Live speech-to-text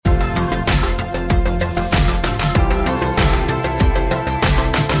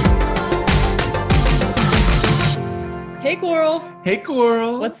Hey,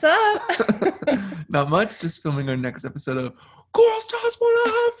 Coral. What's up? Not much, just filming our next episode of Coral Stars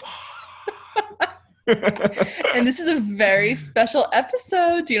Wanna Have Fun. And this is a very special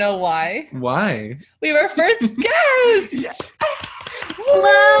episode. Do you know why? Why? We have our first guest! Yes.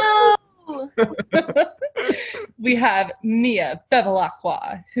 Hello! We have Mia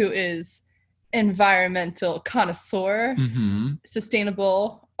Bevilacqua, who is environmental connoisseur,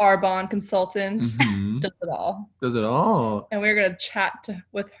 sustainable Arbonne consultant, does it all. Does it all. And we're going to chat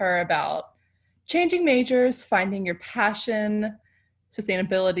with her about changing majors, finding your passion,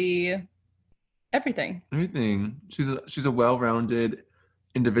 sustainability, everything. Everything. She's a well-rounded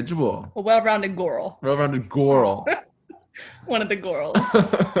individual. A well-rounded girl. Well-rounded girl. One of the girls.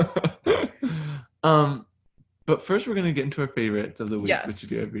 But first we're gonna get into our favorites of the week, yes. which we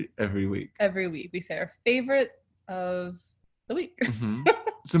do every week. Every week we say our favorite of the week.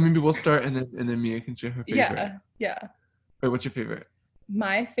 So maybe we'll start and then Mia can share her favorite. Yeah. Wait, what's your favorite?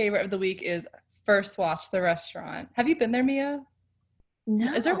 My favorite of the week is First Watch, the restaurant. Have you been there, Mia?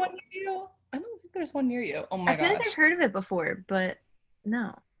 No. Is there one near you? I don't think there's one near you. Oh my gosh. I feel like I've heard of it before, but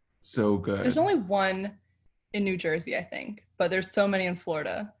no. So good. There's only one in New Jersey, I think, but there's so many in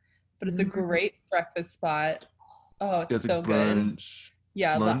Florida. But it's a great breakfast spot. Oh, it's so good.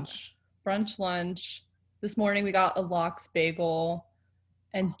 Yeah, lunch. Brunch, lunch. This morning we got a lox bagel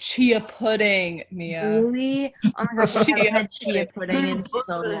and chia pudding, Mia. Really? Oh my gosh, I haven't had chia pudding in so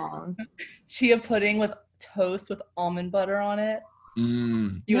long. Chia pudding with toast with almond butter on it.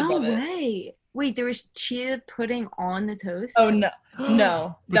 You would love it. No way. Wait, there was chia pudding on the toast? Oh, no.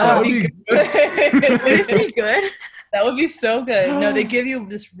 No. That would be good. Would it be good? That would be so good. No, they give you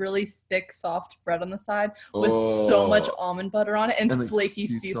this really thick, soft bread on the side with so much almond butter on it and like flaky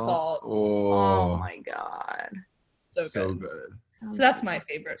sea salt. Oh my god. So good. So that's my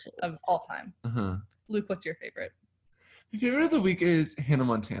favorite of all time. Luke, what's your favorite? My favorite of the week is Hannah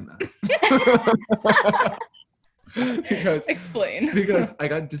Montana. Explain. Because I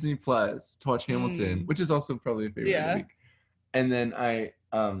got Disney Plus to watch Hamilton, which is also probably a favorite of the week. And then I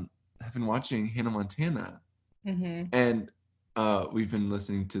have been watching Hannah Montana. And we've been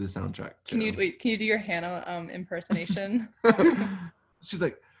listening to the soundtrack too. Can you do your Hannah impersonation? She's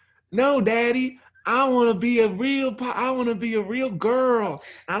like, "No, Daddy, I want to be a real girl.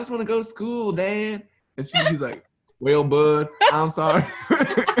 I just want to go to school, Dad." And he's like, "Well, bud, I'm sorry.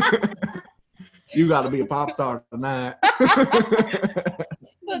 You got to be a pop star tonight."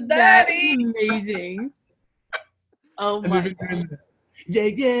 But Daddy, that's amazing. Oh my god.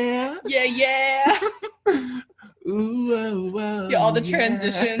 Yeah. Ooh, oh, oh, yeah, all the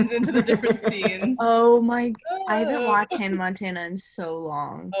transitions into the different scenes. Oh my god. I haven't watched Hannah Montana in so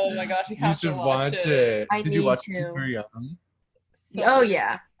long. Oh my gosh, you have should to watch it. Did you watch to. it when you were young? Oh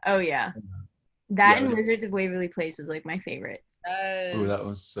yeah. That and Wizards of Waverly Place was like my favorite. Yes. Oh, that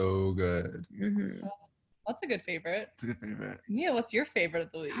was so good. That's a good favorite. It's a good favorite. Mia, what's your favorite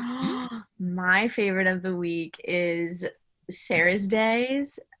of the week? My favorite of the week is Sarah's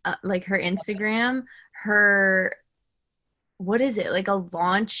Days, like her Instagram, what is it, like a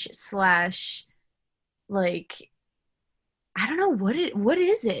launch / like, I don't know what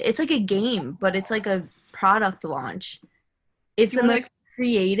is it? It's like a game, but it's like a product launch. It's the most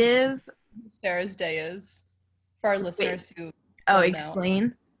creative. Sarah's Day is for our listeners who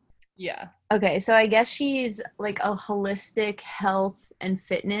explain. Yeah. Okay, so I guess she's like a holistic health and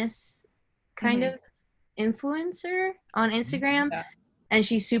fitness kind of influencer on Instagram. Yeah. And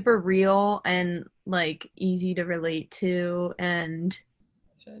she's super real and like easy to relate to, and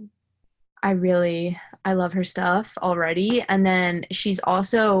I love her stuff already. And then she's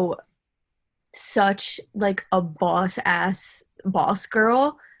also such like a boss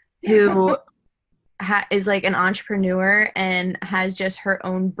girl who is like an entrepreneur and has just her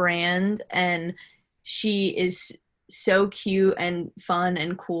own brand, and she is so cute and fun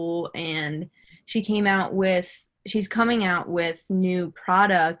and cool, and she's coming out with new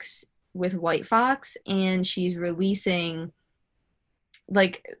products with White Fox, and she's releasing,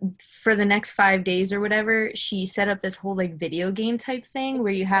 like, for the next 5 days or whatever, she set up this whole like video game type thing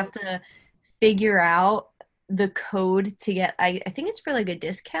where you have to figure out the code to get, I think it's for like a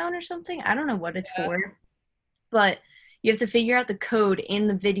discount or something. I don't know what it's for, but you have to figure out the code in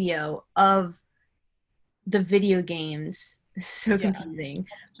the video of the video games. It's so confusing,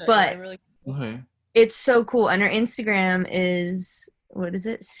 but it's so cool. And her Instagram is, what is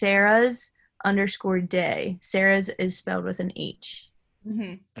it? Sarah's_day. Sarah's is spelled with an H.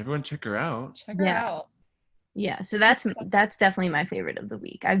 Everyone check her out. Check her out. Yeah, so that's definitely my favorite of the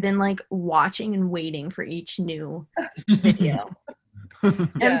week. I've been like watching and waiting for each new video.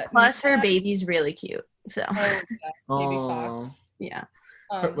 And plus her baby's really cute. So baby Fox. Yeah.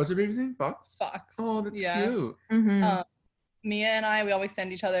 What's her baby's name? Fox? Fox. Oh, that's cute. Mia and I, we always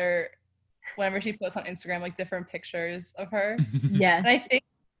send each other, whenever she posts on Instagram, like different pictures of her. Yes. And I think,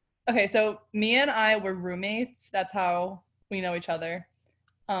 okay, so Mia and I were roommates. That's how we know each other.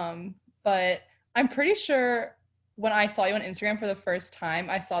 But I'm pretty sure when I saw you on Instagram for the first time,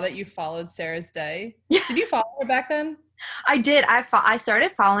 I saw that you followed Sarah's Day. Did you follow her back then? I did. I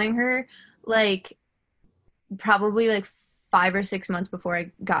started following her like probably like 5 or 6 months before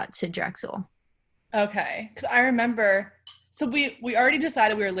I got to Drexel. Okay, because I remember, so we already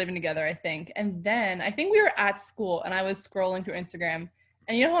decided we were living together, I think, and then I think we were at school, and I was scrolling through Instagram,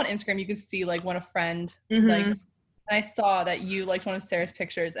 and you know how on Instagram you can see like when a friend likes, and I saw that you liked one of Sarah's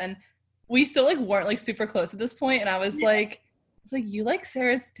pictures, and we still like weren't like super close at this point, and I was like, you like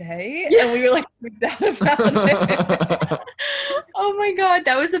Sarah's Day? Yeah. And we were like freaked out about it. Oh my god,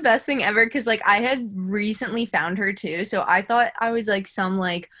 that was the best thing ever, because like I had recently found her too, so I thought I was like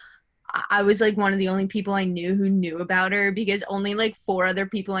I was like one of the only people I knew who knew about her, because only like 4 other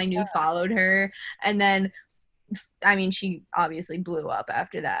people I knew followed her, and then I mean she obviously blew up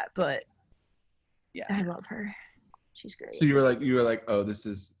after that, but yeah, I love her. She's great. So you were like, oh,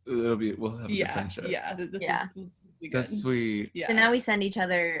 we'll have a good friendship. Yeah, this is good. That's sweet. Yeah. So now we send each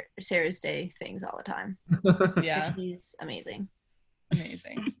other Sarah's Day things all the time. Yeah. She's amazing.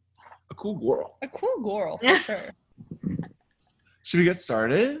 Amazing. A cool girl. For sure. Should we get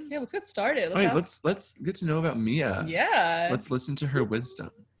started? Yeah, let's get started. Let's get to know about Mia. Yeah. Let's listen to her wisdom.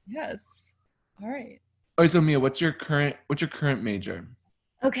 Yes. All right. Oh, so Mia, what's your current major?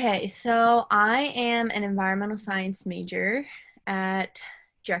 Okay, so I am an environmental science major at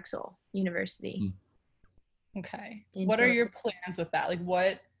Drexel University. Okay. What are your plans with that? Like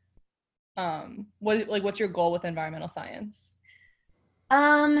what's your goal with environmental science?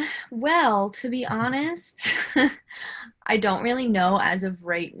 Well, to be honest, I don't really know as of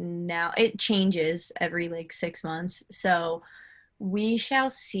right now. It changes every like 6 months. So we shall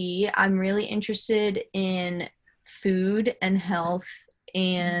see. I'm really interested in food and health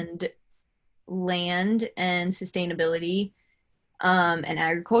and land and sustainability, and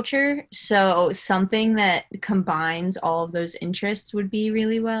agriculture. So something that combines all of those interests would be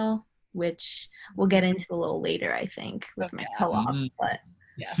really well, which we'll get into a little later, I think, with my co-op. But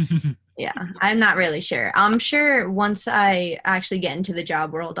yeah, I'm not really sure. I'm sure once I actually get into the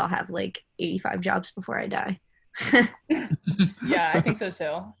job world, I'll have like 85 jobs before I die. Yeah, I think so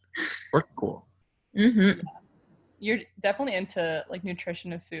too. We're cool. Yeah. You're definitely into like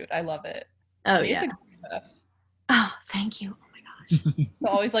nutrition and food. I love it. Oh, yeah. Oh, thank you. Oh my gosh. So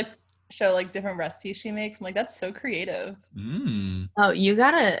always like show like different recipes she makes. I'm like, that's so creative. Oh,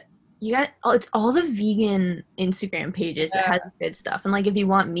 it's all the vegan Instagram pages that has good stuff. And like if you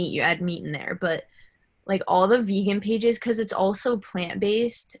want meat, you add meat in there. But like all the vegan pages, because it's also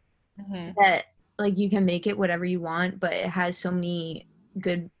plant-based, that like you can make it whatever you want, but it has so many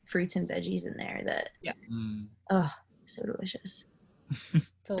good fruits and veggies in there that oh, so delicious.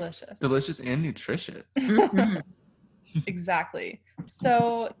 Delicious and nutritious. Exactly.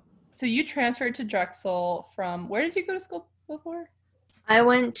 So you transferred to Drexel from, where did you go to school before? I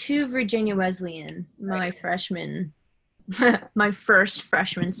went to Virginia Wesleyan my first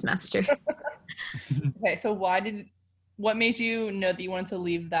freshman semester. Okay, so what made you know that you wanted to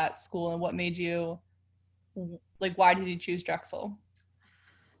leave that school, and what made you, like, why did you choose Drexel?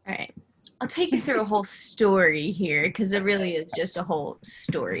 All right. I'll take you through a whole story here, because it really is just a whole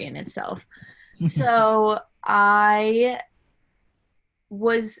story in itself. So it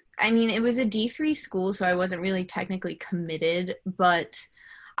was a D3 school, so I wasn't really technically committed, but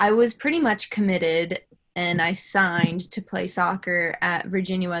I was pretty much committed, and I signed to play soccer at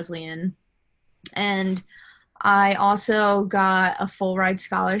Virginia Wesleyan. And I also got a full ride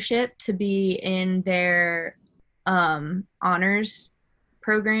scholarship to be in their honors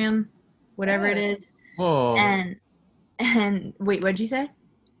program, whatever it is. Whoa. And wait, what'd you say?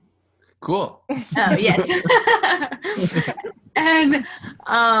 Cool. Oh, yes. And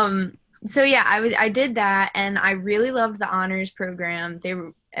so yeah, I did that, and I really loved the honors program.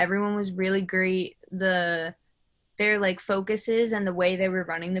 Everyone was really great. Their like focuses and the way they were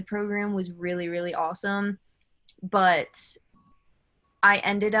running the program was really, really awesome. But I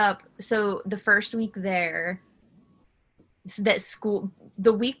ended up, so the first week there, so that school,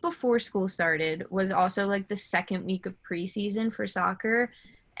 the week before school started was also like the second week of preseason for soccer.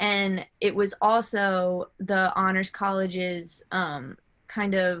 And it was also the honors college's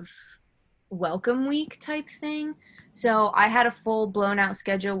kind of welcome week type thing. So I had a full blown out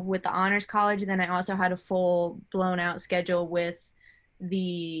schedule with the honors college. And then I also had a full blown out schedule with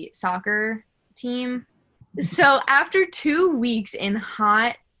the soccer team. So after 2 weeks in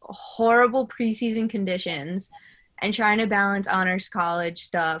hot, horrible preseason conditions and trying to balance honors college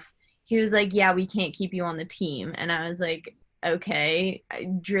stuff, he was like, yeah, we can't keep you on the team. And I was like, okay.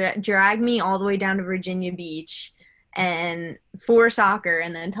 Drag me all the way down to Virginia Beach and for soccer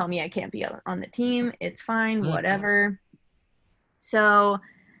and then tell me I can't be on the team. It's fine, whatever. So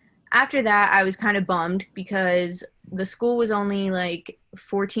after that, I was kind of bummed because the school was only like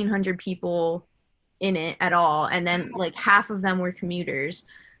 1,400 people in it at all, and then like half of them were commuters.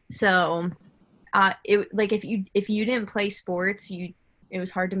 So it like if you didn't play sports, it was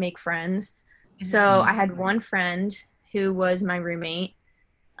hard to make friends. So I had one friend who was my roommate.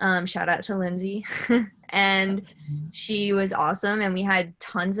 Shout out to Lindsay. And she was awesome and we had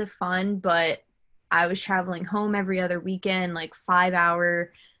tons of fun, but I was traveling home every other weekend, like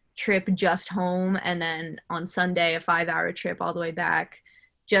 5-hour trip just home, and then on Sunday a 5-hour trip all the way back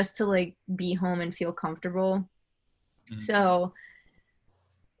just to like be home and feel comfortable. So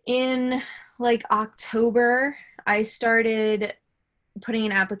in like October, I started putting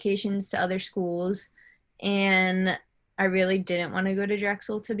in applications to other schools, and I really didn't want to go to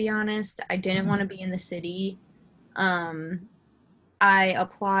Drexel, to be honest. I didn't want to be in the city. I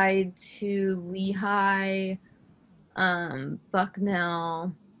applied to Lehigh,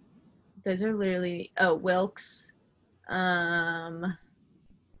 Bucknell. Those are literally, Wilkes. Those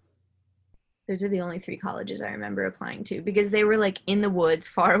are the only 3 colleges I remember applying to because they were like in the woods,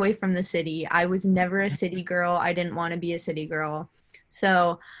 far away from the city. I was never a city girl. I didn't want to be a city girl.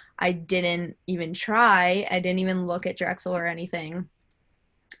 So I didn't even try. I didn't even look at Drexel or anything.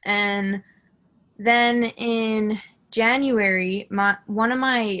 And then in January, one of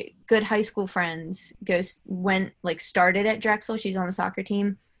my good high school friends started at Drexel. She's on the soccer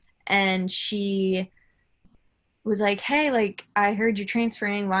team. And she was like, hey, like, I heard you're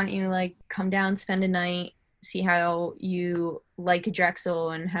transferring. Why don't you, like, come down, spend a night, see how you like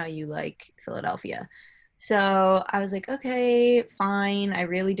Drexel and how you like Philadelphia. So I was like, okay, fine. I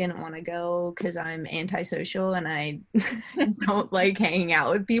really didn't want to go because I'm antisocial and I don't like hanging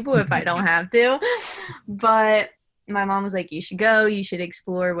out with people if I don't have to. But my mom was like, you should go, you should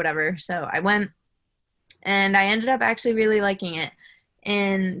explore, whatever. So I went and I ended up actually really liking it.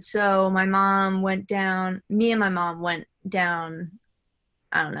 And so me and my mom went down,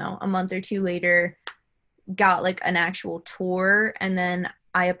 I don't know, a month or 2 later, got like an actual tour, and then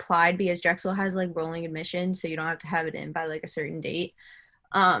I applied because Drexel has like rolling admissions, so you don't have to have it in by like a certain date.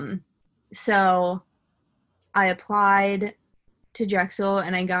 So I applied to Drexel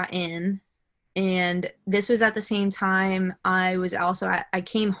and I got in, and this was at the same time I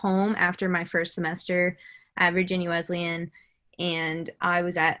came home after my first semester at Virginia Wesleyan, and I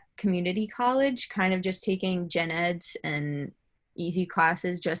was at community college, kind of just taking gen eds and easy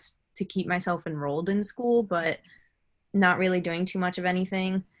classes just to keep myself enrolled in school, but not really doing too much of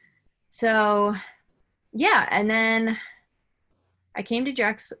anything. So yeah, and then I came to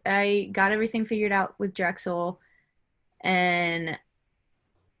Drexel. I got everything figured out with Drexel, and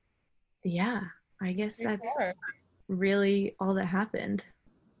yeah, I guess that's really all that happened.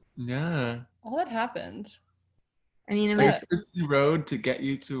 Yeah. All that happened. I mean, it was the road to get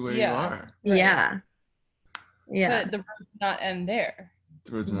you to where you are. Right. Yeah. Yeah. But the road did not end there.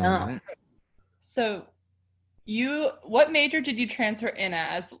 The road's not end there. So what major did you transfer in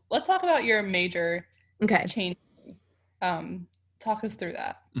as? Let's talk about your major change. Talk us through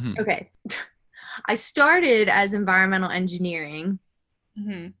that. Mm-hmm. Okay. I started as environmental engineering,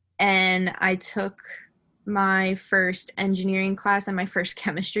 and I took my first engineering class and my first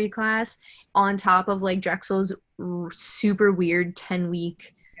chemistry class on top of like Drexel's super weird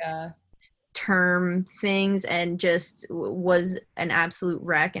 10-week term things, and just was an absolute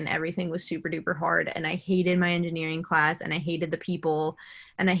wreck, and everything was super duper hard, and I hated my engineering class, and I hated the people,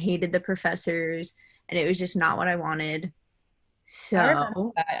 and I hated the professors, and it was just not what I wanted. So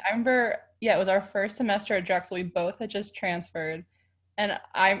I remember it was our first semester at Drexel. We both had just transferred, and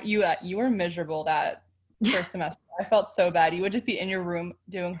you were miserable that first semester. I felt so bad. You would just be in your room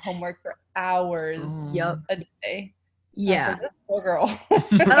doing homework for hours a day. Yeah. Like, this poor girl.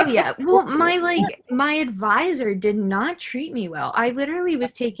 Oh yeah. Well, my advisor did not treat me well. I literally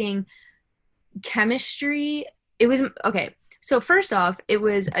was taking chemistry. It was okay. So first off, it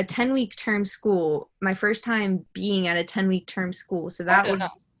was a 10-week term school. My first time being at a 10-week term school. So that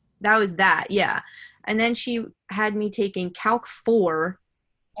was that. Yeah. And then she had me taking Calc 4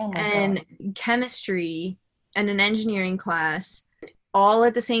 and chemistry and an engineering class all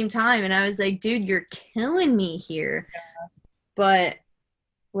at the same time, and I was like, dude, you're killing me here. But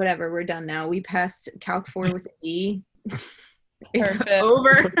whatever, we're done now. We passed Calc 4 with a D. It's Perfect.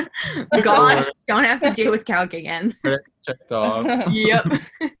 over. Gone. Don't have to deal with calc again. Checked off. Yep.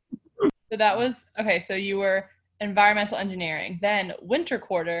 So that was, okay, so you were environmental engineering. Then winter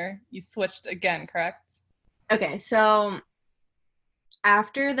quarter, you switched again, correct? Okay, so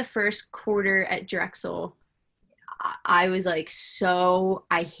after the first quarter at Drexel, I was like,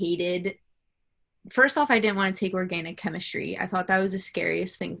 I hated, first off, I didn't want to take organic chemistry. I thought that was the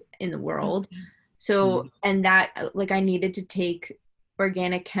scariest thing in the world. So, and that, like, I needed to take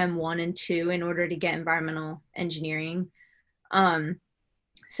organic chem 1 and 2 in order to get environmental engineering.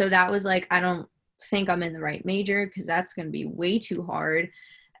 So that was like, I don't think I'm in the right major because that's going to be way too hard.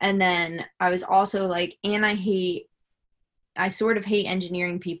 And then I was also like, and I sort of hate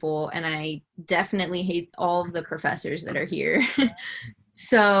engineering people, and I definitely hate all of the professors that are here.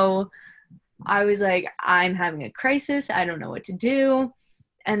 So I was like, I'm having a crisis. I don't know what to do.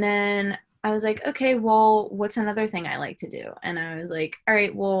 And then I was like, okay, well, what's another thing I like to do? And I was like, all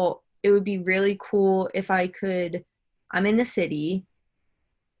right, well, it would be really cool if I could, I'm in the city.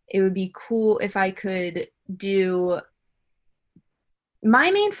 It would be cool if I could do,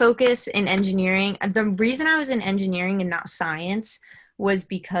 my main focus in engineering, the reason I was in engineering and not science was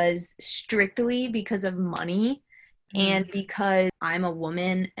strictly because of money. And because I'm a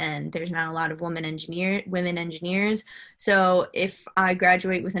woman and there's not a lot of women engineers. So if I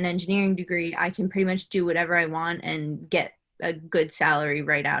graduate with an engineering degree, I can pretty much do whatever I want and get a good salary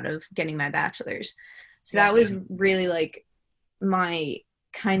right out of getting my bachelor's. So that was really like my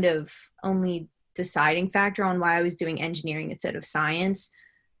kind of only deciding factor on why I was doing engineering instead of science.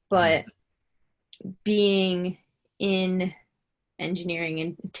 But being in engineering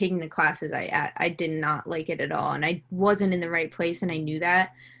and taking the classes I did not like it at all, and I wasn't in the right place, and I knew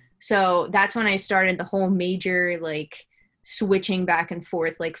that. So that's when I started the whole major like switching back and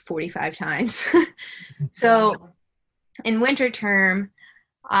forth like 45 times. So in winter term,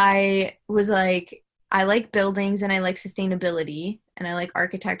 I was like, I like buildings and I like sustainability and I like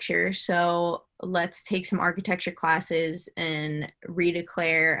architecture, so let's take some architecture classes and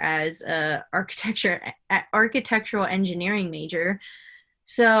redeclare as a architectural engineering major.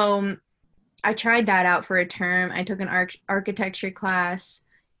 So I tried that out for a term. I took an architecture class.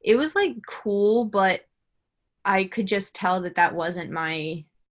 It was like cool, but I could just tell that wasn't my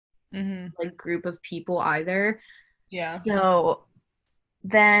like group of people either. Yeah. So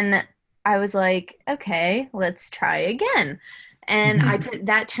then I was like, okay, let's try again. And I took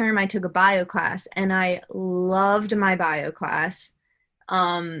that term, I took a bio class, and I loved my bio class.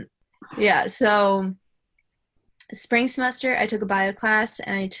 So spring semester, I took a bio class,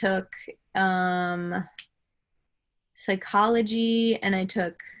 and I took psychology, and I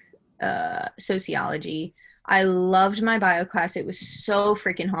took sociology. I loved my bio class. It was so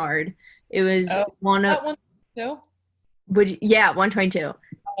freaking hard. It was one of... 122? 122.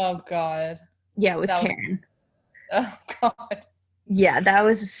 Oh, God. Yeah, with Karen. Oh, God. Yeah, that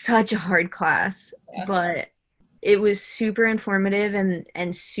was such a hard class, but it was super informative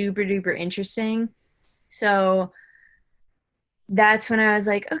and super duper interesting. So that's when I was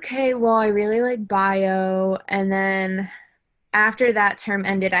like, okay, well, I really like bio. And then after that term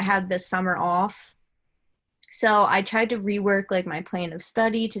ended, I had the summer off. So I tried to rework like my plan of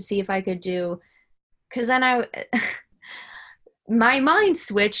study to see if I could do, because then my mind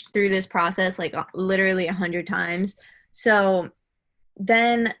switched through this process like literally 100 times. So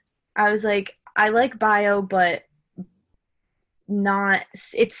then I was like, I like bio, but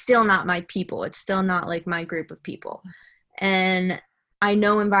it's still not my people. It's still not like my group of people. And I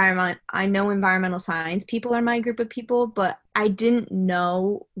know environmental science people are my group of people, but I didn't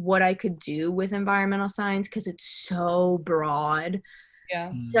know what I could do with environmental science because it's so broad.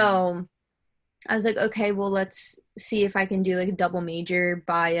 Yeah. So I was like, okay, well, let's see if I can do like a double major,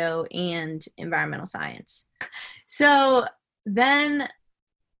 bio and environmental science. So then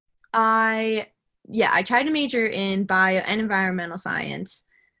I tried to major in bio and environmental science,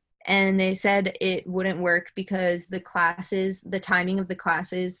 and they said it wouldn't work because the timing of the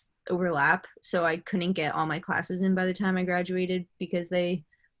classes overlap. So I couldn't get all my classes in by the time I graduated because they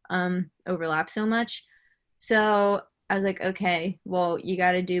overlap so much. So I was like, okay, well, you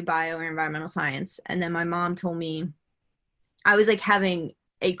got to do bio or environmental science. And then my mom told me, I was like having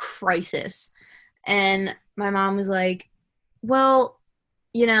a crisis. And my mom was like, well,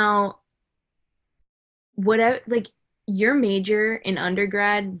 you know, whatever, like your major in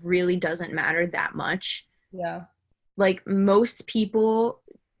undergrad really doesn't matter that much. Yeah. Like most people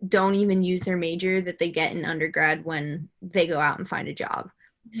don't even use their major that they get in undergrad when they go out and find a job.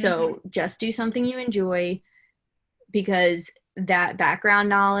 So just do something you enjoy, because that background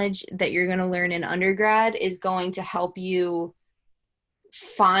knowledge that you're going to learn in undergrad is going to help you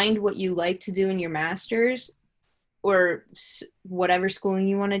find what you like to do in your master's or whatever schooling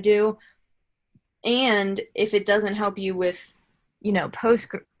you want to do. And if it doesn't help you with, you know, post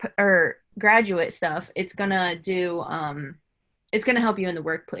or graduate stuff, it's gonna help you in the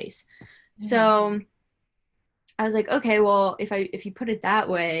workplace. Mm-hmm. So I was like, okay, well, if you put it that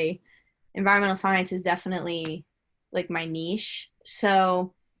way, environmental science is definitely like my niche.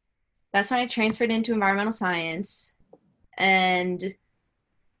 So that's when I transferred into environmental science, and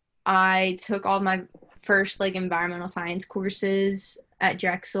I took all my first like environmental science courses at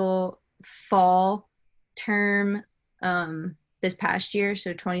Drexel fall term this past year,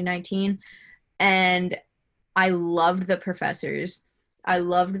 so 2019, and I loved the professors, I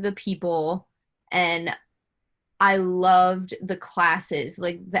loved the people, and I loved the classes,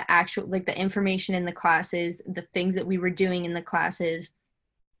 like the actual, like the information in the classes, the things that we were doing in the classes,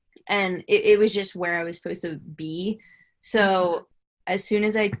 and it was just where I was supposed to be. So as soon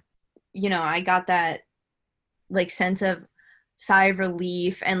as I got that like sense of sigh of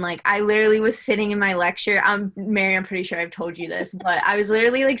relief, and like I literally was sitting in my lecture, Mary, I'm pretty sure I've told you this, but I was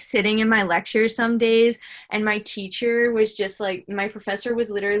literally like sitting in my lecture some days, and my teacher was just like, my professor was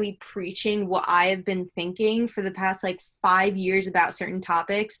literally preaching what I have been thinking for the past like 5 years about certain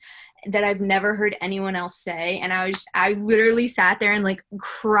topics that I've never heard anyone else say. And I literally sat there and like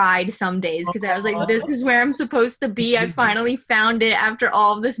cried some days because I was like, this is where I'm supposed to be. I finally found it after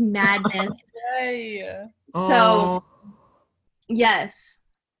all of this madness. Yay. So yes,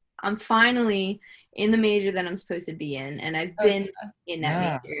 I'm finally in the major that I'm supposed to be in, and I've been in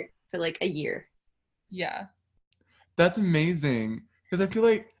that major for like a year. Yeah. That's amazing, because I feel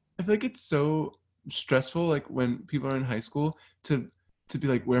like it's so stressful, like when people are in high school, to be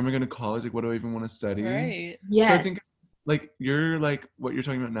like, where am I going to college? Like, what do I even want to study? Right. Yes. So I think like you're like, what you're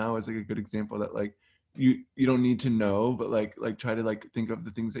talking about now is like a good example that like you don't need to know, but like try to like think of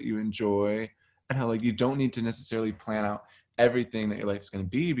the things that you enjoy, and how like you don't need to necessarily plan out everything that your life's going to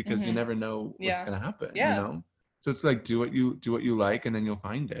be, because you never know what's going to happen, you know? So it's like, do what you like, and then you'll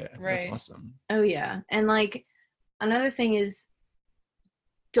find it. I think that's awesome. Oh yeah. And like another thing is,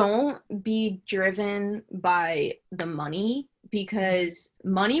 don't be driven by the money, because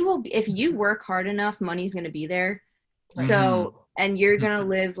money will be, if you work hard enough, money's going to be there. So, and you're going to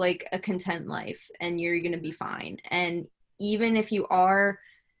live like a content life, and you're going to be fine. And even if you are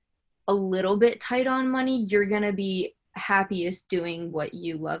a little bit tight on money, you're going to be happiest doing what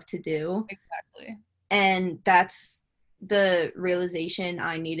you love to do. Exactly. And that's the realization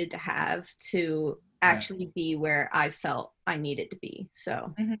I needed to have to actually be where I felt I needed to be.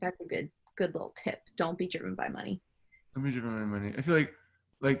 So that's a good little tip. Don't be driven by money. Don't be driven by money. I feel like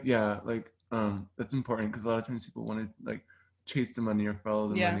that's important, because a lot of times people want to like chase the money or follow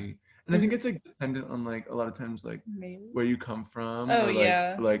the money. And I think it's like dependent on like a lot of times like where you come from. Oh, or,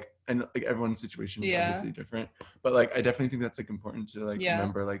 yeah. Like, and like everyone's situation is obviously different, but like I definitely think that's like important to like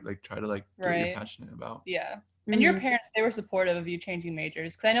remember, like try to like do what you're passionate about. Yeah. And your parents, they were supportive of you changing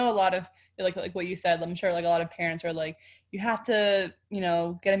majors, because I know a lot of like what you said, I'm sure like a lot of parents are like, you have to, you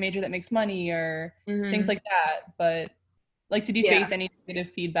know, get a major that makes money or things like that. But like, did you face any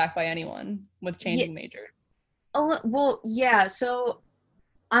negative feedback by anyone with changing majors? Oh, well, yeah. So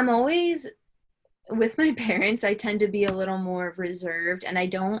I'm always, with my parents, I tend to be a little more reserved, and I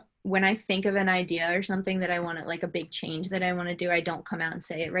don't, when I think of an idea or something that I want to, like a big change that I want to do, I don't come out and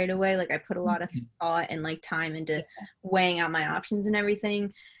say it right away. Like I put a lot of thought and like time into weighing out my options and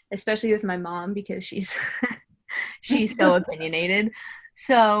everything, especially with my mom, because she's so opinionated.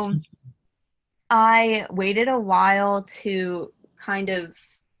 So I waited a while to kind of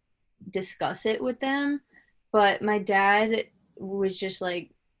discuss it with them, but my dad was just like,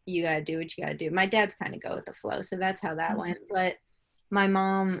 you gotta do what you gotta do. My dad's kind of go with the flow, so that's how that went. But my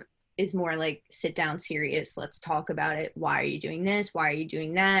mom is more like, sit down, serious, let's talk about it. Why are you doing this? Why are you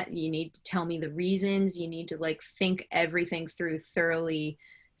doing that? You need to tell me the reasons. You need to like think everything through thoroughly,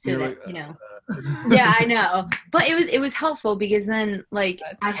 so that you know. Yeah, I know. But it was helpful, because then like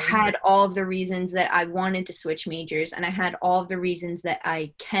I had all of the reasons that I wanted to switch majors, and I had all of the reasons that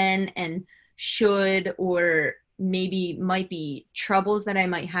I can and should, or maybe might be troubles that I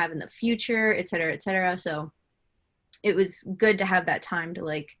might have in the future, et cetera, et cetera. So it was good to have that time to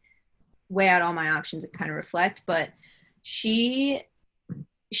like weigh out all my options and kind of reflect. But she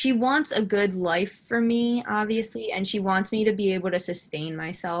wants a good life for me, obviously, and she wants me to be able to sustain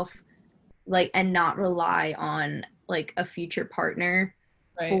myself, like, and not rely on like a future partner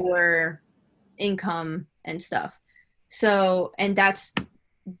for income and stuff. So, and that's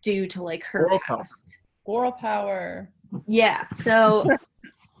due to like her past. Girl power. Yeah. So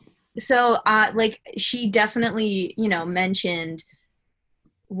like she definitely, you know, mentioned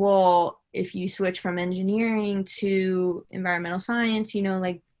well, if you switch from engineering to environmental science, you know,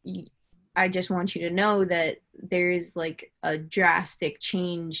 like, I just want you to know that there is like a drastic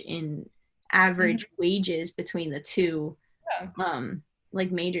change in average wages between the two,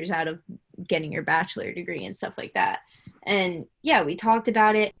 like majors out of getting your bachelor degree and stuff like that. And yeah, we talked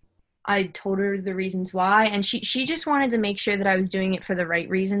about it. I told her the reasons why, and she just wanted to make sure that I was doing it for the right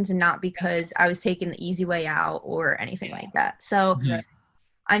reasons and not because I was taking the easy way out or anything like that. So,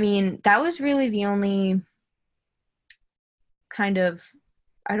 I mean, that was really the only kind of,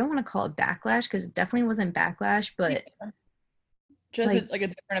 I don't want to call it backlash because it definitely wasn't backlash, but just like a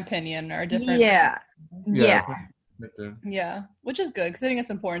different opinion or a different. Yeah. Which is good because I think it's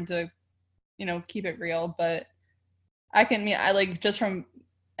important to, you know, keep it real. But I like just from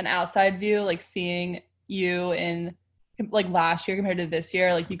an outside view, like seeing you in like last year compared to this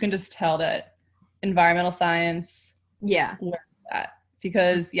year, like you can just tell that environmental science. That.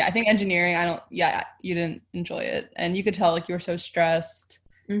 Because I think engineering, you didn't enjoy it, and you could tell like you were so stressed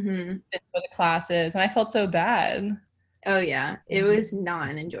for the classes, and I felt so bad. Oh yeah, it was not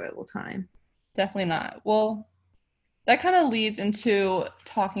an enjoyable time. Definitely not. Well, that kind of leads into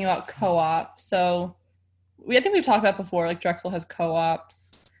talking about co-op. So I think we've talked about before, like Drexel has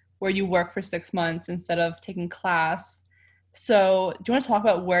co-ops where you work for 6 months instead of taking class. So do you want to talk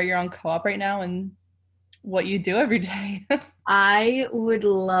about where you're on co-op right now and what you do every day? I would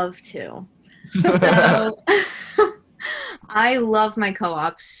love to. So I love my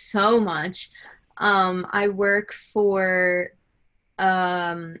co-op so much. I work for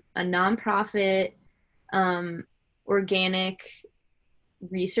a nonprofit organic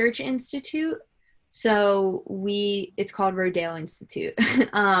research institute. So it's called Rodale Institute.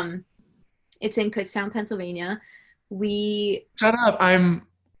 It's in Kutztown, Pennsylvania. Shut up. I'm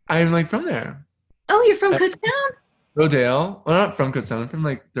like from there. Oh, you're from Kutztown? Rodale. Well, not from Kutztown. I'm from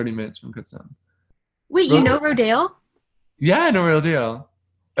like 30 minutes from Kutztown. Wait, you know Rodale? Yeah, I know Rodale.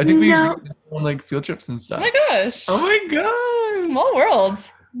 I think we on like field trips and stuff. Oh my gosh. Oh my god. Small world.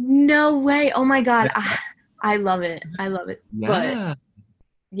 No way. Oh my god. I love it. I love it. Yeah. But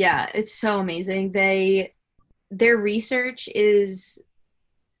yeah, it's so amazing. Their research is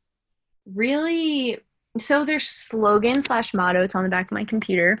really, so their slogan / motto, it's on the back of my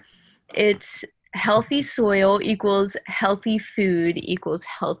computer. It's healthy soil equals healthy food equals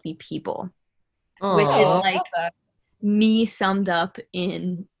healthy people. Aww. Which is like me summed up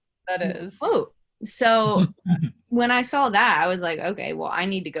in that is. Oh, so when I saw that, I was like, okay, well, I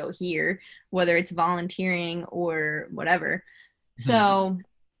need to go here, whether it's volunteering or whatever. So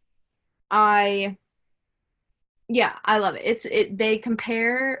I love it. They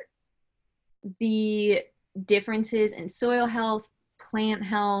compare the differences in soil health, plant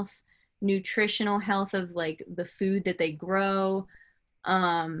health, nutritional health of like the food that they grow,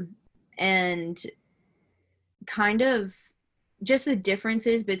 and kind of just the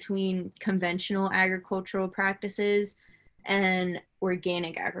differences between conventional agricultural practices and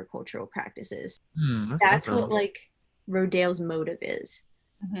organic agricultural practices. That's awesome. What like Rodale's motive is.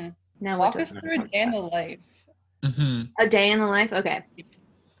 Now walk us through a day in the life. A day in the life? Okay.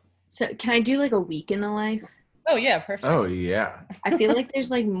 So can I do like a week in the life? Oh yeah, perfect. Oh yeah. I feel like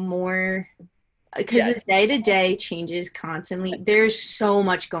there's like more, because the day to day changes constantly. There's so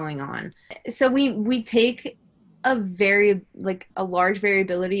much going on. So we take a large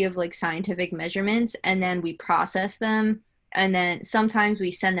variability of like scientific measurements, and then we process them, and then sometimes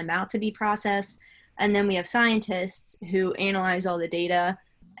we send them out to be processed, and then we have scientists who analyze all the data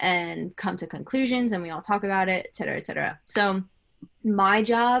and come to conclusions, and we all talk about it, et cetera, et cetera. So my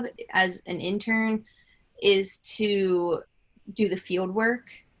job as an intern is to do the field work.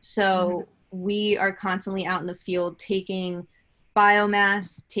 So we are constantly out in the field taking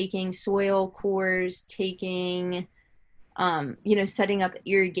biomass, taking soil cores, taking, setting up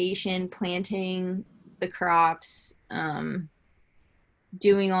irrigation, planting the crops,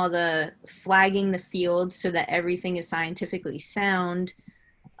 doing all the flagging the field so that everything is scientifically sound,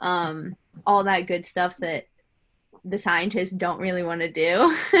 all that good stuff that the scientists don't really want to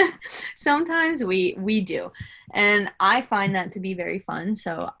do. Sometimes we do. And I find that to be very fun,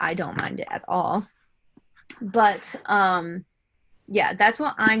 so I don't mind it at all. But that's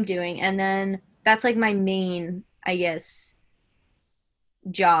what I'm doing. And then that's like my main, I guess,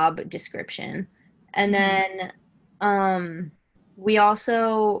 job description. And then we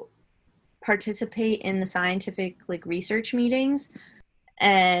also participate in the scientific like research meetings.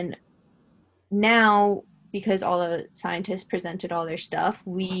 And now, because all the scientists presented all their stuff,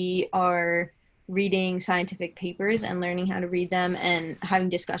 we are reading scientific papers and learning how to read them and having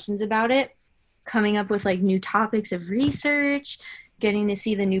discussions about it, coming up with like new topics of research, getting to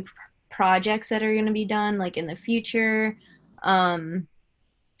see the new projects that are going to be done like in the future. And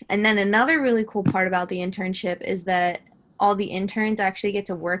then another really cool part about the internship is that all the interns actually get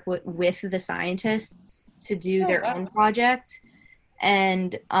to work with the scientists to do their own project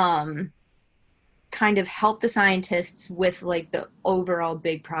and kind of help the scientists with like the overall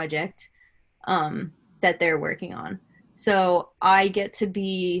big project that they're working on. So I get to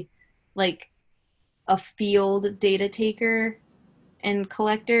be like a field data taker and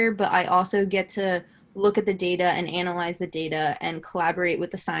collector, but I also get to look at the data and analyze the data and collaborate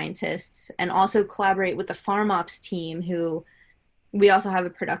with the scientists and also collaborate with the farm ops team, who we also have a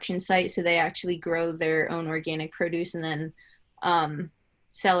production site, so they actually grow their own organic produce and then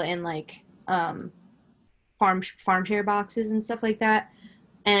sell it in like farm share boxes and stuff like that.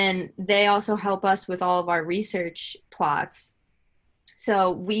 And they also help us with all of our research plots,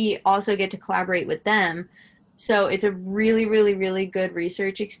 so we also get to collaborate with them. So it's a really, really, really good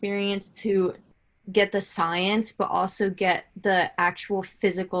research experience to get the science, but also get the actual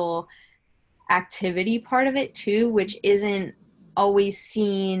physical activity part of it too, which isn't always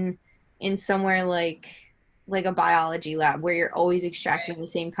seen in somewhere like a biology lab where you're always extracting the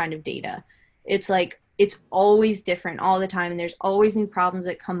same kind of data. It's like, it's always different all the time, and there's always new problems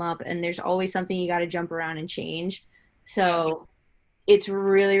that come up, and there's always something you got to jump around and change. So it's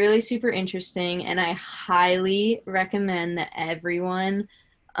really, really super interesting, and I highly recommend that everyone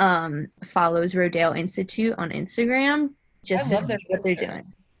follows Rodale Institute on Instagram just to see what they're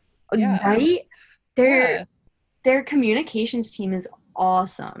doing. Yeah. Right? Their communications team is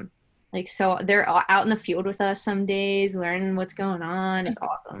awesome. Like, so they're out in the field with us some days, learning what's going on. It's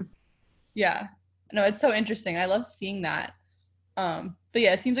awesome. Yeah. No, it's so interesting. I love seeing that. But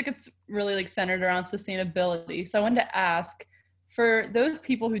yeah, it seems like it's really like centered around sustainability. So I wanted to ask, for those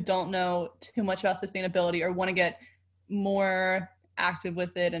people who don't know too much about sustainability or want to get more active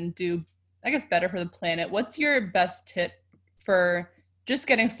with it and do, I guess, better for the planet, what's your best tip for just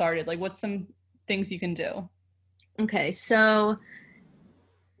getting started? Like, what's some things you can do? Okay, so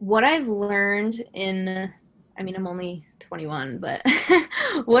what I've learned I'm only 21, but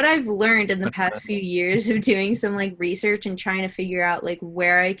what I've learned in the past few years of doing some like research and trying to figure out like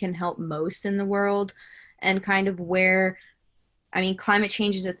where I can help most in the world, and kind of where, climate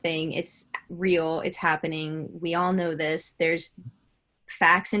change is a thing. It's real. It's happening. We all know this. There's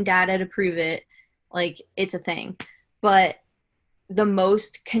facts and data to prove it. Like, it's a thing. But the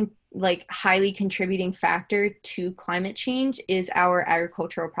most highly contributing factor to climate change is our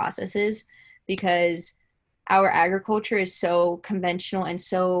agricultural processes, because our agriculture is so conventional and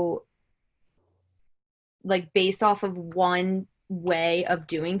so like based off of one way of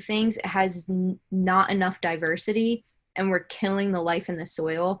doing things. It has not enough diversity, and we're killing the life in the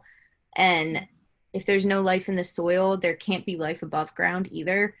soil. And if there's no life in the soil, there can't be life above ground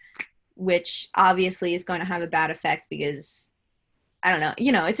either, which obviously is going to have a bad effect because, I don't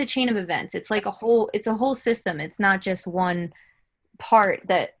know, it's a chain of events. It's like a whole system. It's not just one part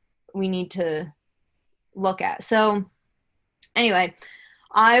that we need to look at. So anyway,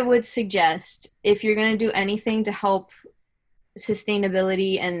 I would suggest, if you're going to do anything to help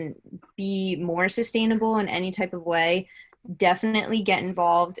sustainability and be more sustainable in any type of way, definitely get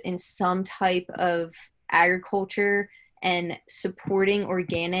involved in some type of agriculture and supporting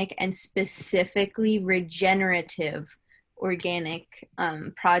organic and specifically regenerative organic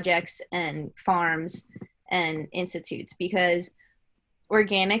projects and farms and institutes, because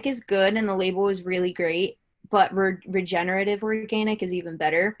organic is good and the label is really great, but regenerative organic is even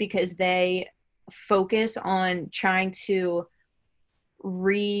better, because they focus on trying to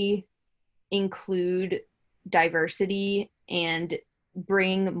re-include diversity and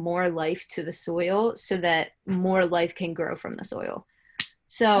bring more life to the soil so that more life can grow from the soil.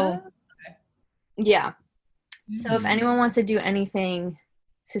 So yeah. So if anyone wants to do anything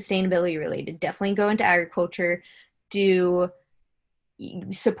sustainability related, definitely go into agriculture.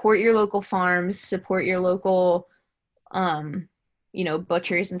 Support your local farms, support your local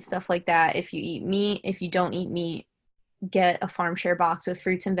butchers and stuff like that. If you eat meat, if you don't eat meat, get a farm share box with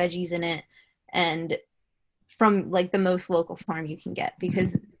fruits and veggies in it, and from like the most local farm you can get,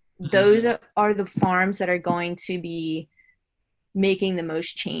 because those are the farms that are going to be making the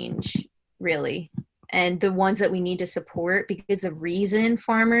most change, really, and the ones that we need to support, because the reason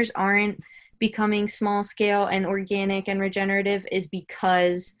farmers aren't becoming small scale and organic and regenerative is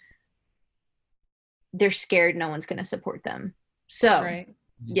because they're scared no one's going to support them. So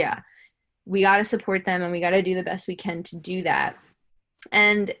yeah, we got to support them, and we got to do the best we can to do that.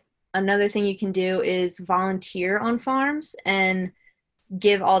 And another thing you can do is volunteer on farms and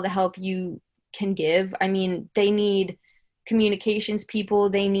give all the help you can give. They need communications people.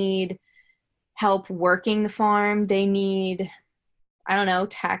 They need help working the farm. They need, I don't know,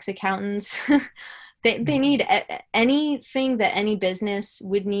 tax accountants. They need anything that any business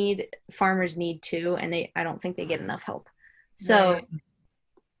would need, farmers need too, and I don't think they get enough help. So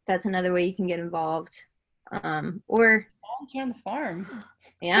that's another way you can get involved. Or volunteer on the farm.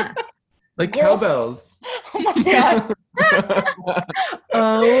 Yeah. Like cowbells. Oh my god.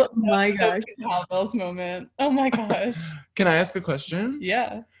 Oh my gosh. Cowbells moment. Oh my gosh. Can I ask a question?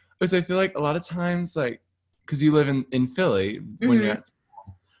 Yeah. Because I feel like a lot of times, like, because you live in Philly when you're at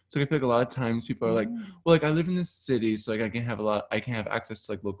school, so I feel like a lot of times people are like, well, like I live in this city, so like I can have access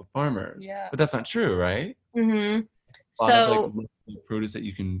to like local farmers. Yeah. But that's not true, right? Mm-hmm. A lot of like produce that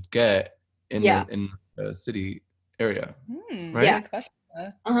you can get in the city area. Right? Yeah. Good question.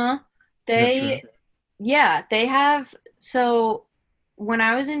 They have. So when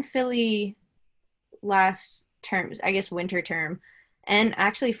I was in Philly last term, I guess winter term, and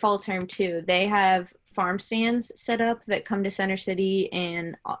actually fall term too, they have farm stands set up that come to Center City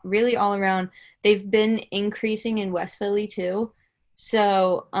and really all around. They've been increasing in West Philly too.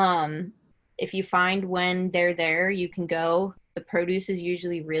 So if you find when they're there, you can go. The produce is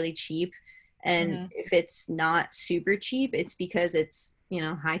usually really cheap. And if it's not super cheap, it's because it's,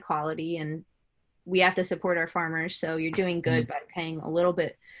 high quality, and we have to support our farmers. So you're doing good by paying a little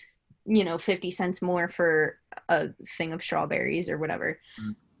bit, 50 cents more for a thing of strawberries or whatever.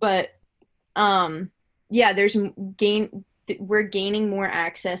 But we're gaining more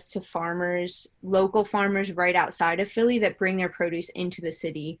access to farmers, local farmers right outside of Philly that bring their produce into the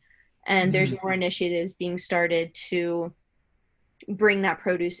city. And there's more initiatives being started to bring that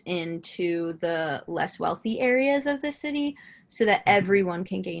produce into the less wealthy areas of the city so that everyone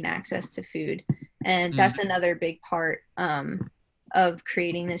can gain access to food. And that's another big part of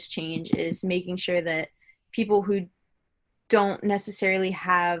creating this change, is making sure that people who don't necessarily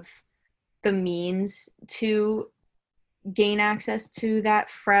have the means to gain access to that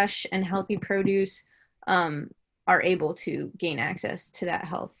fresh and healthy produce are able to gain access to that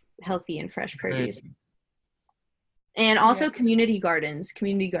healthy and fresh produce. And also community gardens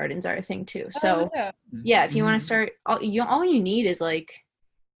are a thing too. So if you want to start, all you need is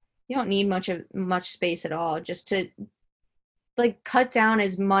you don't need much space at all, just to cut down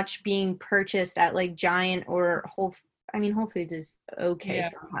as much being purchased at Giant or Whole Foods is okay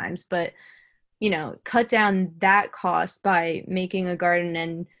sometimes, but cut down that cost by making a garden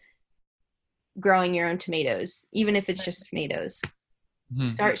and growing your own tomatoes, even if it's just tomatoes.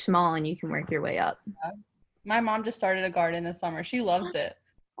 Start small and you can work your way up. My mom just started a garden this summer. She loves it.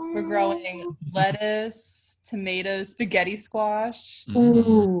 We're growing lettuce, tomatoes, spaghetti squash,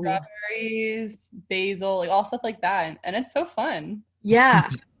 strawberries, basil, all stuff like that. And it's so fun. Yeah.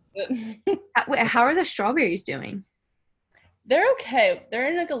 Wait, how are the strawberries doing? They're okay.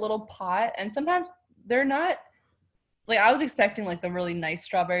 They're in a little pot, and sometimes they're not I was expecting the really nice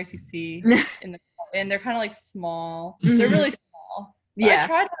strawberries you see and they're kind of small. They're really small. But I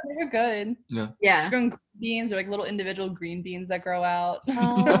tried them. They're good. Yeah. Just growing green beans, or little individual green beans that grow out.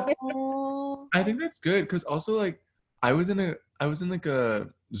 Oh. I think that's good, because also I was in a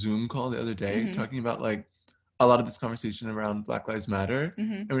Zoom call the other day talking about a lot of this conversation around Black Lives Matter,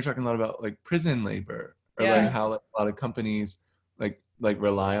 and we're talking a lot about prison labor, or how a lot of companies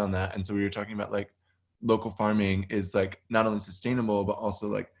rely on that. And so we were talking about local farming is not only sustainable but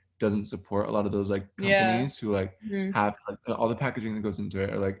also doesn't support a lot of those companies who have all the packaging that goes into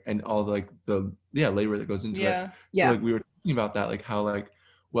it, or and all the labor that goes into it. So we were talking about that, how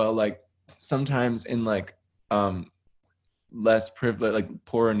sometimes in less privileged,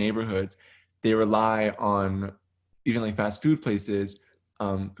 poorer neighborhoods, they rely on even fast food places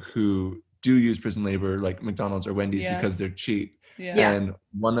who do use prison labor, like McDonald's or Wendy's, because they're cheap. And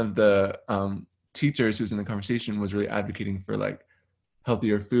one of the teachers who was in the conversation was really advocating for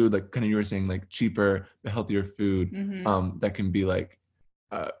healthier food, kind of you were saying, cheaper but healthier food that can be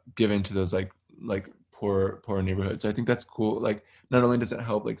given to those poor neighborhoods. So I think that's cool. Not only does it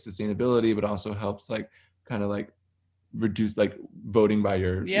help sustainability, but also helps kind of reduce voting by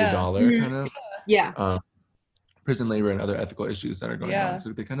your dollar kind of prison labor and other ethical issues that are going on.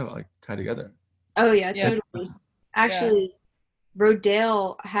 So they kind of tie together. Oh yeah, totally. Actually,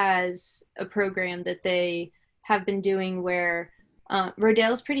 Rodale has a program that they have been doing where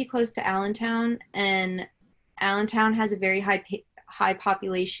Rodale's pretty close to Allentown, and Allentown has a very high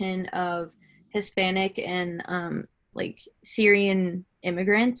population of Hispanic and Syrian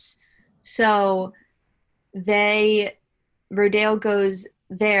immigrants. So Rodale goes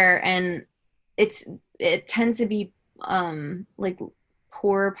there, and it tends to be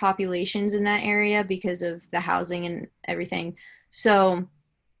poor populations in that area because of the housing and everything. So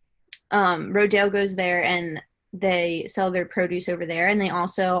Rodale goes there and they sell their produce over there, and they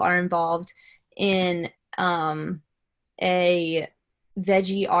also are involved in a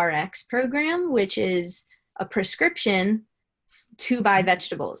Veggie RX program, which is a prescription to buy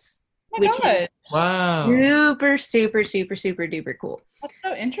vegetables. Oh my God. Wow. Super, super, super, super duper cool. That's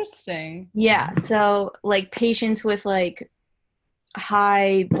so interesting. Yeah. So like patients with like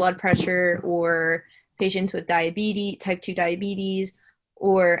high blood pressure or patients with diabetes, type 2 diabetes,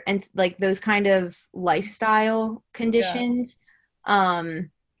 or and like those kind of lifestyle conditions,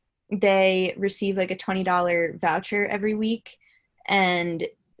 they receive like a $20 voucher every week, and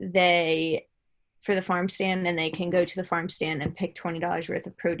they for the farm stand, and they can go to the farm stand and pick $20 worth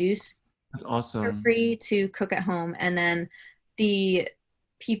of produce. That's awesome. For free to cook at home. And then the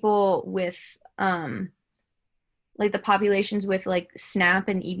people with like the populations with like SNAP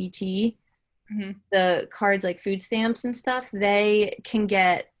and EBT, the cards like food stamps and stuff, they can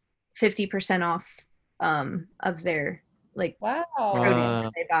get 50% off of their like produce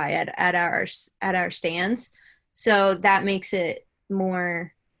that they buy at our stands. So that makes it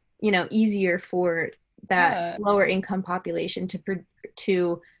more, you know, easier for that lower income population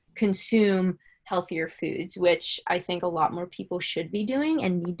to consume healthier foods, which I think a lot more people should be doing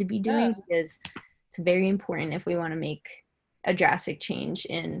and need to be doing, because it's very important if we want to make a drastic change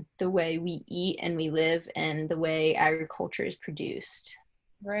in the way we eat and we live and the way agriculture is produced.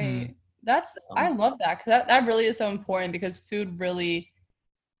 Right. I love that, because that really is so important, because food really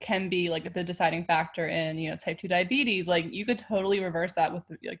can be like the deciding factor in, you know, type 2 diabetes. Like you could totally reverse that with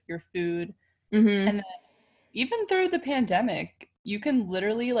like your food. And then even through the pandemic, you can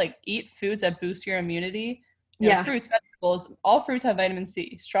literally like eat foods that boost your immunity. You know, fruits, vegetables, all fruits have vitamin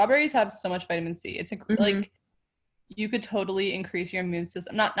C. Strawberries have so much vitamin C. It's like you could totally increase your immune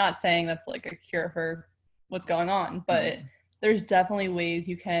system. Not saying that's like a cure for what's going on, but there's definitely ways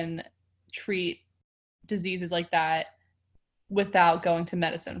you can treat diseases like that without going to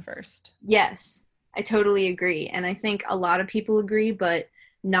medicine first. Yes, I totally agree. And I think a lot of people agree, but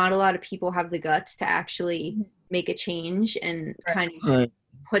not a lot of people have the guts to actually make a change and kind of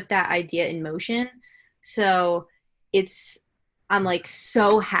put that idea in motion. So I'm like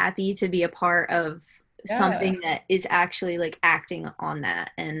so happy to be a part of something that is actually like acting on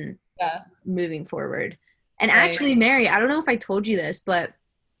that and moving forward. And actually, Mary, I don't know if I told you this, but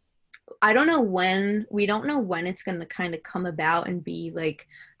we don't know when it's going to kind of come about and be like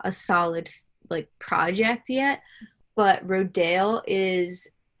a solid like project yet, but Rodale is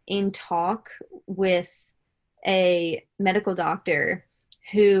in talk with a medical doctor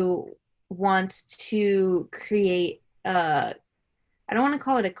who wants to create I don't want to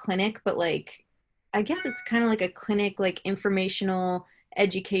call it a clinic, but like I guess it's kind of like a clinic, like informational,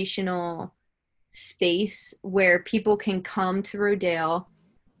 educational space where people can come to Rodale,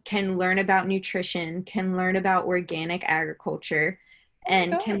 can learn about nutrition, can learn about organic agriculture,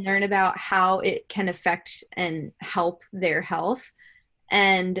 and can learn about how it can affect and help their health,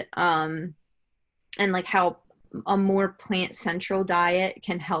 and like how a more plant central diet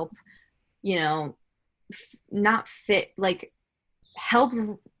can help, you know, not fit like help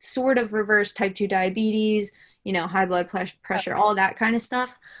sort of reverse type 2 diabetes, you know, high blood pressure, all that kind of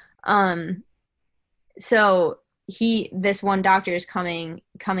stuff. So this one doctor is coming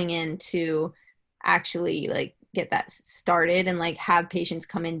in to actually like get that started and like have patients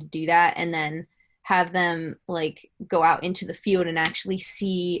come in to do that, and then have them like go out into the field and actually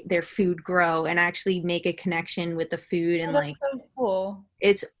see their food grow and actually make a connection with the food. And like so cool.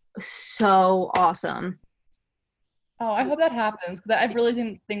 It's so awesome. Oh, I hope that happens, because I really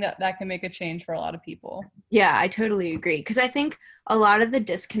didn't think that can make a change for a lot of people. Yeah, I totally agree, because I think a lot of the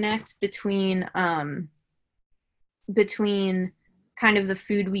disconnect between kind of the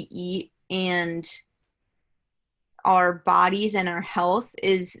food we eat and our bodies and our health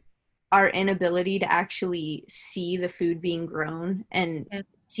is our inability to actually see the food being grown and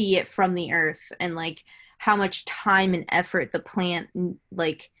see it from the earth, and like how much time and effort the plant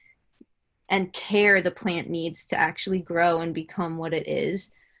like and care the plant needs to actually grow and become what it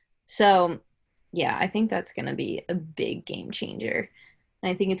is. So yeah, I think that's going to be a big game changer.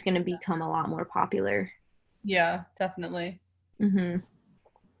 And I think it's going to become a lot more popular. Yeah, definitely. It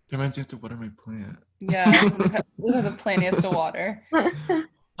reminds me to water my plant. Yeah, Luke has a plant he has to water.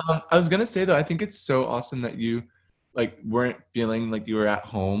 I was gonna say though, I think it's so awesome that you like weren't feeling like you were at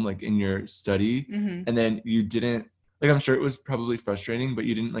home, like in your study, and then you didn't like. I'm sure it was probably frustrating, but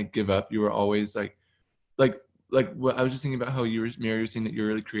you didn't like give up. You were always like what I was just thinking about how Mary was saying that you're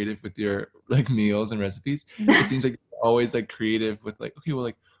really creative with your like meals and recipes. It seems like you're always like creative with like, okay, well,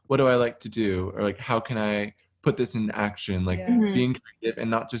 like, what do I like to do? Or like, how can I put this into action? Like being creative and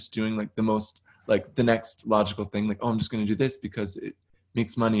not just doing like the most, like the next logical thing, like, oh, I'm just going to do this because it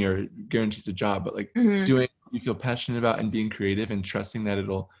makes money or guarantees a job, but like doing what you feel passionate about and being creative and trusting that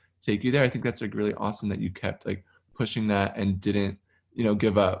it'll take you there. I think that's like really awesome that you kept like pushing that and didn't, you know,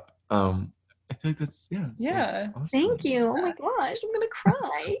 give up. I feel like that's like, awesome. Thank you. Oh my gosh, I'm gonna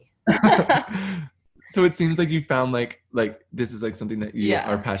cry. So it seems like you found like this is like something that you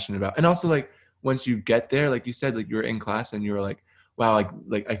are passionate about, and also like once you get there, like you said, like you were in class and you were like, wow,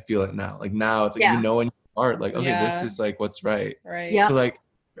 like I feel it now. Like now it's like you know in your heart, like okay, this is like what's right. Right. So like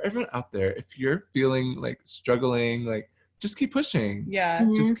for everyone out there, if you're feeling like struggling, like just keep pushing. Yeah.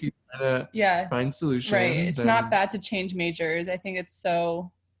 Just keep trying to find solutions. Right. It's not bad to change majors. I think it's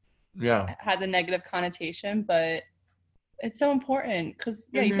so it has a negative connotation, but it's so important because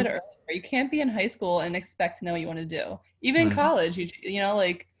you said it earlier, you can't be in high school and expect to know what you want to do. Even in college, you know,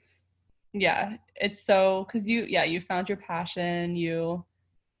 like it's so because you found your passion,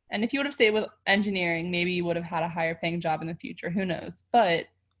 and if you would have stayed with engineering, maybe you would have had a higher paying job in the future. Who knows? But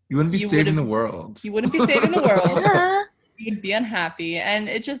you wouldn't be saving the world. You wouldn't be saving the world. You'd be unhappy, and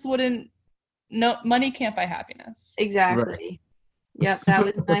it just wouldn't. No, money can't buy happiness. Exactly. Right. Yep, that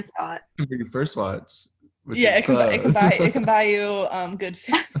was my thought. Your first watch. It can buy you good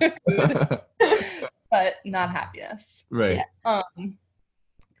food, but not happiness. Right. Yes.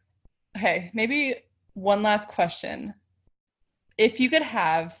 Okay, maybe one last question. If you could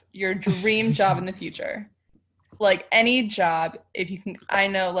have your dream job in the future, like any job, if you can, I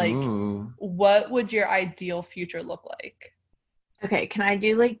know, like, what would your ideal future look like? Okay, can I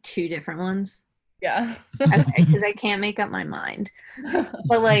do like 2 different ones? Yeah. Okay, because I can't make up my mind.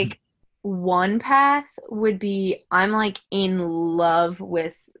 But like one path would be I'm like in love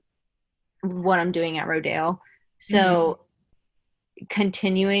with what I'm doing at Rodale. So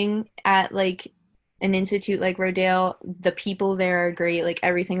continuing at like an institute like Rodale, the people there are great, like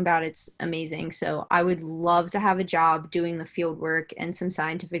everything about it's amazing. So I would love to have a job doing the field work and some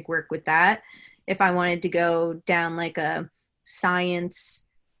scientific work with that. If I wanted to go down like a scientific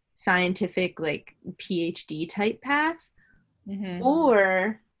like PhD type path,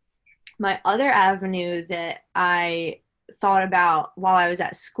 or my other avenue that I thought about while I was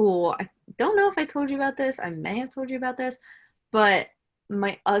at school, I don't know if I told you about this, I may have told you about this, but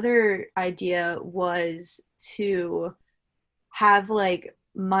my other idea was to have like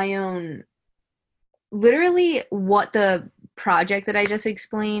my own, literally what the project that I just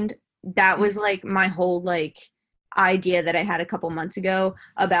explained, that was like my whole like idea that I had a couple months ago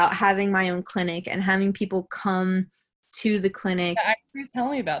about having my own clinic and having people come to the clinic. Yeah, actually tell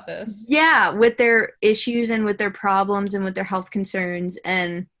me about this. Yeah, with their issues and with their problems and with their health concerns,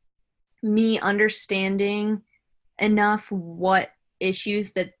 and me understanding enough what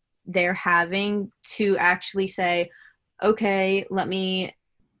issues that they're having to actually say, okay, let me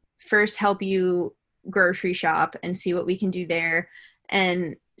first help you grocery shop and see what we can do there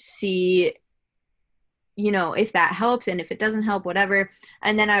and see, you know, if that helps, and if it doesn't help, whatever.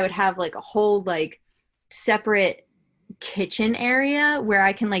 And then I would have like a whole like separate kitchen area where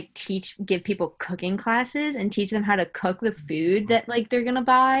I can like give people cooking classes and teach them how to cook the food that like they're gonna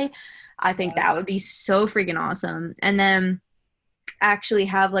buy. I think that would be so freaking awesome. And then actually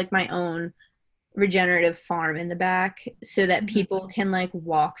have like my own regenerative farm in the back so that people can like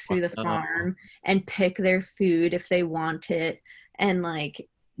walk through the farm and pick their food if they want it and like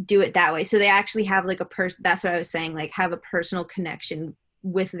do it that way. So they actually have like that's what I was saying, like have a personal connection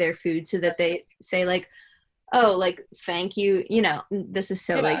with their food so that they say like, oh, like, thank you, you know, this is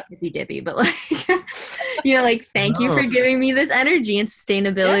so like hippy dippy, but like, you know, like, thank you for giving me this energy and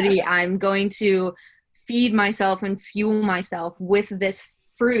sustainability. Yeah. I'm going to feed myself and fuel myself with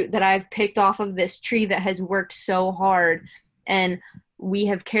this fruit that I've picked off of this tree that has worked so hard and we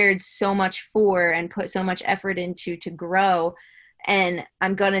have cared so much for and put so much effort into to grow. And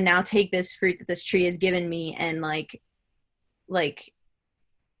I'm going to now take this fruit that this tree has given me and like,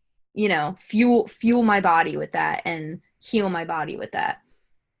 you know, fuel my body with that and heal my body with that.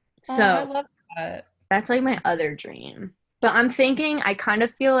 So I love that. That's like my other dream. But I'm thinking, I kind of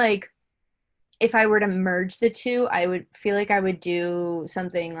feel like if I were to merge the two, I would feel like I would do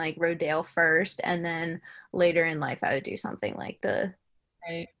something like Rodale first, and then later in life I would do something like the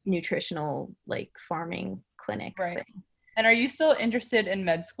nutritional like farming clinic thing. And are you still interested in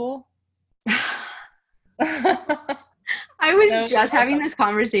med school? I was just having this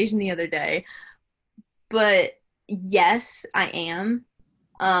conversation the other day, but yes, I am.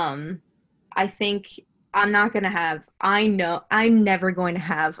 I think I'm not going to have, I know I'm never going to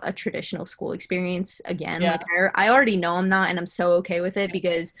have a traditional school experience again. Yeah. Like I already know I'm not, and I'm so okay with it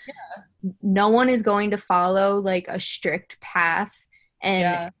because no one is going to follow like a strict path.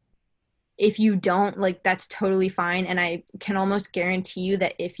 And if you don't, like, that's totally fine. And I can almost guarantee you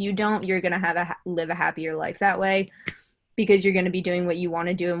that if you don't, you're going to live a happier life that way, because you're going to be doing what you want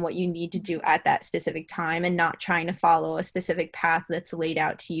to do and what you need to do at that specific time, and not trying to follow a specific path that's laid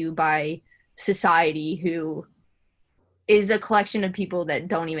out to you by society, who is a collection of people that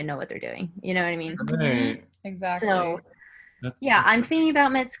don't even know what they're doing. You know what I mean? Right. Exactly. So yeah, I'm thinking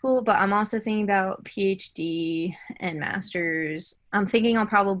about med school, but I'm also thinking about PhD and master's. I'm thinking I'll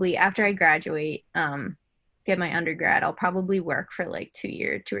probably, after I graduate, get my undergrad, I'll probably work for like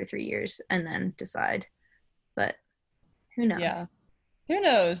 2 or 3 years and then decide. But who knows? Yeah. Who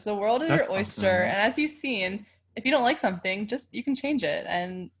knows? The world is your oyster. Awesome. And as you've seen, if you don't like something, you can change it,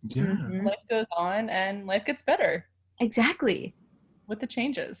 and life goes on and life gets better. Exactly. With the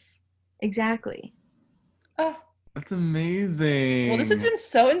changes. Exactly. Oh. That's amazing. Well, this has been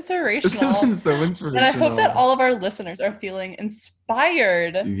so inspirational. And I hope that all of our listeners are feeling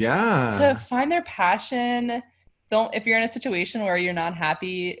inspired. To find their passion. If you're in a situation where you're not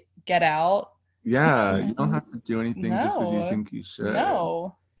happy, get out. Yeah, you don't have to do anything just because you think you should.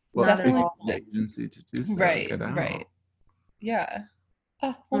 No. Well, definitely the agency to do so. Right. Yeah.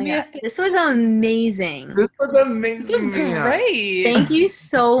 Oh my God. This was amazing. This was great. Thank you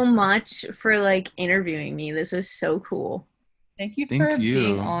so much for like interviewing me. This was so cool. Thank you for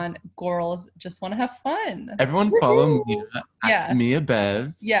being on Girls Just Want to Have Fun. Everyone follow Mia at Mia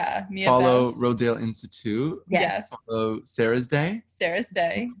Bev. Yeah, Mia follow Bev. Rodale Institute. Yes. Follow Sarah's Day. Sarah's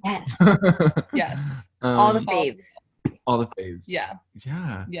Day. Yes. Yes. All the faves. All the faves. Yeah.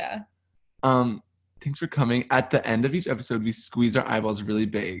 Yeah. Thanks for coming. At the end of each episode, we squeeze our eyeballs really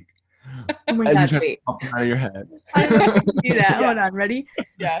big. Oh my God, wait. Pop them out of your head. I'm going to do that. Hold on, ready?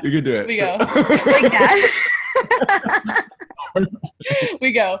 Yeah. You can do it. We go. Like that.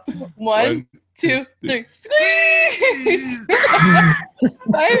 We go. 1, 2, 3. Squeeze!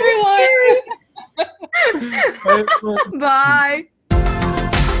 Bye, everyone. Bye.